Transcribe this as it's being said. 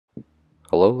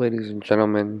Hello ladies and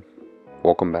gentlemen,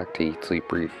 welcome back to Eat Sleep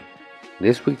Reef.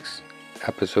 This week's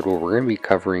episode, what we're going to be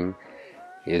covering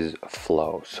is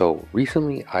flow. So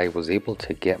recently I was able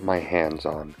to get my hands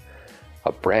on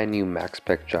a brand new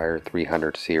MaxSpec GYRE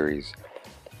 300 series.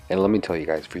 And let me tell you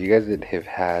guys, for you guys that have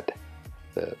had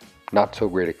the not so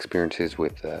great experiences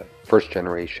with the first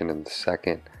generation and the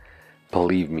second,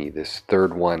 believe me, this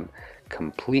third one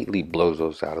completely blows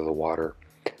those out of the water.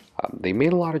 They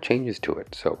made a lot of changes to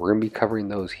it, so we're going to be covering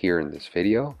those here in this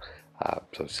video,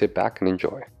 so sit back and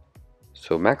enjoy.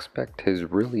 So MaxSpec has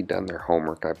really done their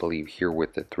homework, I believe, here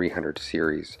with the 300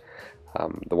 series.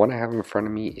 The one I have in front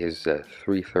of me is the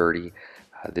 330.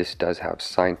 This does have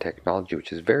sign technology,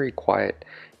 which is very quiet.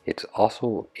 It's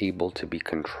also able to be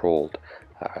controlled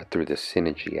through the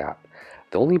Synergy app.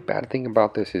 The only bad thing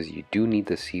about this is you do need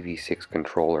the CV6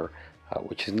 controller,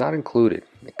 which is not included.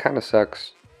 It kind of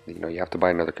sucks. You know, you have to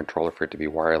buy another controller for it to be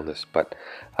wireless, but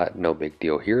no big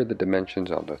deal. Here are the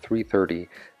dimensions on the 330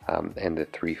 and the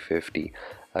 350.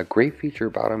 A great feature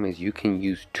about them is you can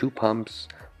use 2 pumps,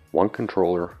 1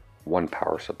 controller, 1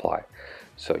 power supply.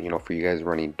 So, you know, for you guys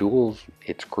running duals,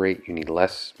 it's great. You need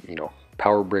less,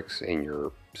 power bricks in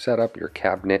your setup, your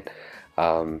cabinet.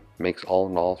 Makes all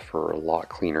in all for a lot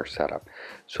cleaner setup.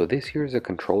 So this here is a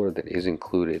controller that is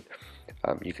included.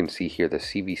 You can see here the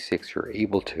CV6, you're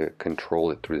able to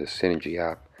control it through the Synergy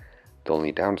app. The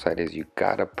only downside is you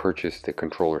gotta purchase the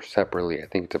controller separately. I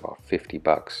think it's about 50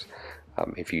 bucks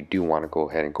if you do want to go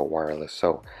ahead and go wireless.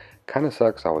 So kind of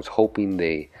sucks. I was hoping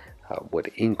they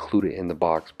would include it in the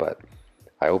box, but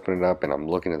I open it up and I'm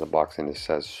looking at the box and it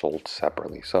says sold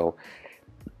separately. So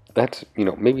that's,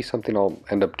 maybe something I'll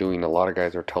end up doing. A lot of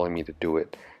guys are telling me to do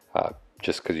it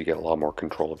just because you get a lot more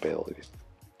controllability.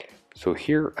 So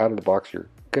here out of the box, you're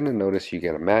going to notice you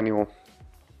get a manual,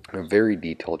 very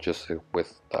detailed, just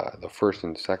with the first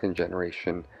and second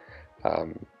generation.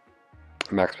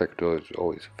 MaxSpec is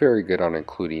always very good on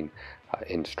including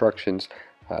instructions.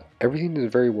 Everything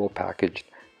is very well packaged.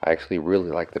 I actually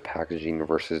really like the packaging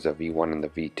versus the V1 and the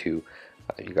V2.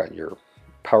 You got your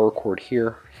power cord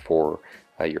here for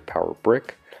your power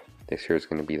brick. This here is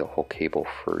going to be the whole cable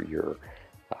for your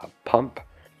pump.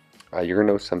 You're going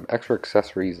to notice some extra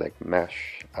accessories like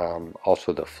mesh,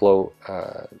 also the flow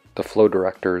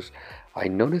directors. I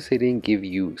noticed they didn't give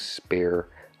you spare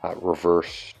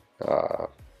reverse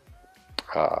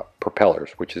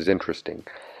propellers, which is interesting.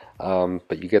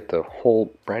 But you get the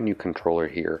whole brand new controller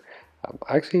here.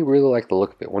 I actually really like the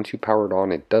look of it. Once you power it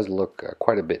on, it does look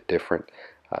quite a bit different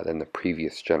than the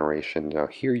previous generation. Now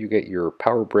here you get your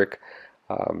power brick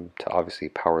to obviously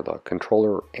power the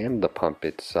controller and the pump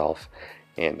itself.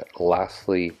 And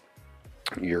lastly,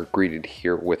 you're greeted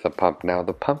here with a pump. Now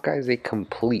the pump, guys, they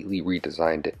completely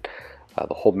redesigned it.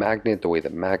 The whole magnet, the way the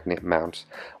magnet mounts,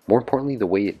 more importantly the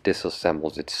way it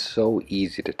disassembles. It's so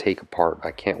easy to take apart.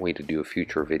 I can't wait to do a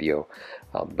future video,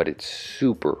 but it's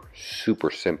super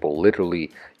simple.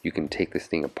 Literally you can take this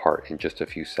thing apart in just a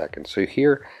few seconds. So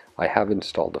here I have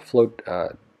installed the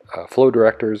flow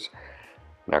directors.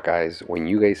 Now guys, when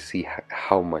you guys see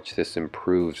how much this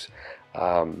improves,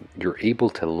 you're able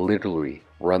to literally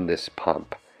run this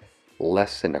pump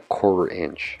less than a 1/4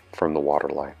 inch from the water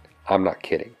line. I'm not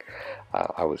kidding.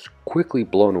 I was quickly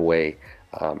blown away.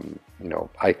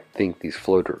 I think these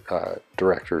flow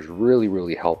directors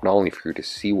really help, not only for you to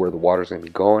see where the water's going to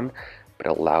be going, but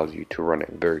it allows you to run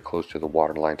it very close to the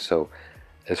water line. So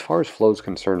as far as flow is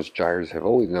concerned, gyres have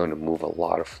always known to move a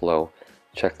lot of flow.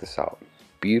 Check this out.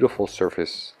 Beautiful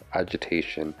surface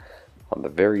agitation on the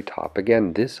very top.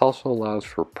 Again, this also allows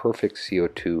for perfect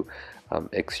CO2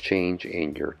 exchange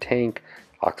in your tank,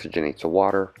 oxygenates the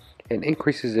water, and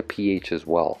increases the pH as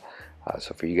well.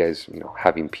 So for you guys,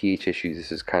 having pH issues,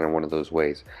 this is kind of one of those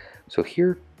ways. So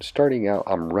here, starting out,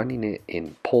 I'm running it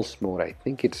in pulse mode. I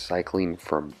think it's cycling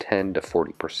from 10 to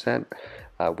 40%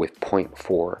 with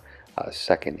 0.4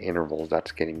 second intervals.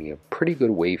 That's getting me a pretty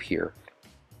good wave here.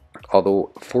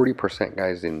 Although 40%,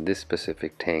 guys, in this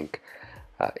specific tank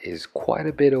is quite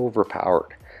a bit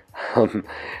overpowered.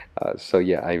 So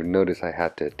yeah, I noticed I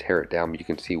had to tear it down, but you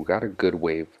can see we got a good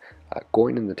wave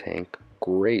going in the tank.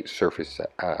 Great surface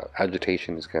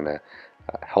agitation is going to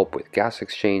help with gas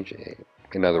exchange.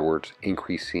 In other words,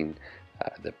 increasing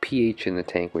the pH in the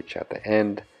tank, which at the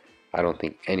end, I don't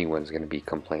think anyone's going to be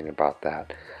complaining about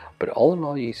that. But all in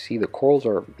all, you see the corals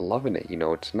are loving it.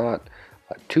 It's not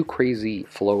too crazy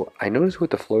flow. I noticed with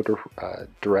the flow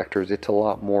directors, it's a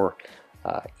lot more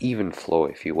even flow,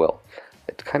 if you will.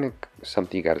 It's kind of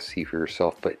something you got to see for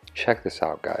yourself, but check this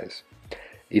out, guys.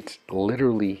 It's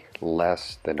literally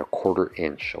less than a 1/4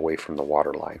 inch away from the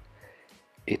water line.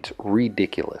 It's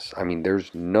ridiculous. I mean,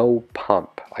 there's no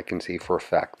pump I can say for a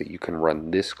fact that you can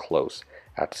run this close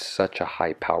at such a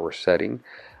high power setting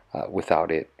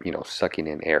without it, sucking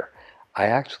in air. I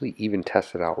actually even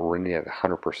tested out running at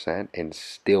 100% and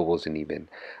still wasn't even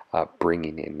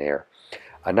bringing in air.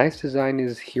 A nice design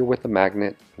is here with the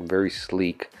magnet, very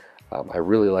sleek. I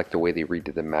really like the way they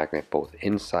redid the magnet both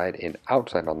inside and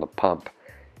outside on the pump.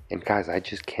 And guys, I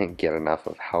just can't get enough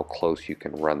of how close you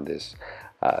can run this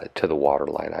to the water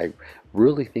line. I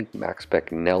really think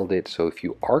MaxSpec nailed it. So if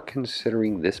you are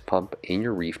considering this pump in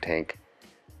your reef tank,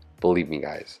 believe me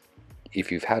guys,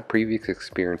 if you've had previous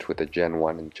experience with the Gen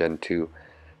 1 and Gen 2,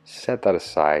 set that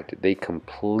aside. They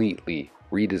completely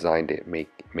redesigned it, made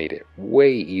it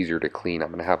way easier to clean. I'm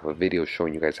going to have a video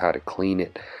showing you guys how to clean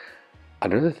it.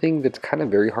 Another thing that's kind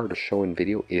of very hard to show in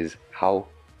video is how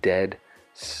dead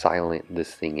silent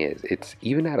this thing is. It's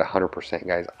even at 100%,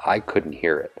 guys, I couldn't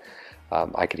hear it.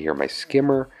 I could hear my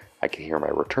skimmer, I could hear my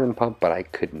return pump, but I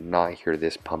could not hear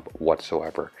this pump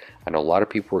whatsoever. I know a lot of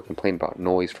people were complaining about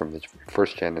noise from the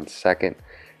first gen and second.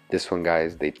 This one,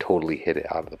 guys, they totally hit it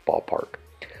out of the ballpark.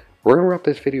 We're going to wrap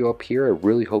this video up here. I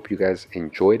really hope you guys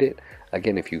enjoyed it.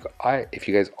 Again, if you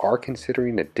guys are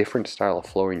considering a different style of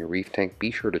flow in your reef tank, be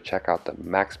sure to check out the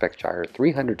MaxSpec GYRE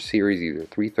 300 series, either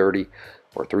 330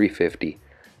 or 350.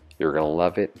 You're going to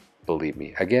love it. Believe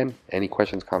me. Again, any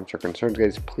questions, comments, or concerns,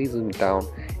 guys, please leave them down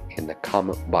in the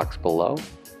comment box below.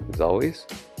 As always,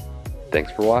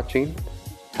 thanks for watching.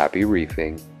 Happy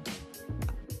reefing.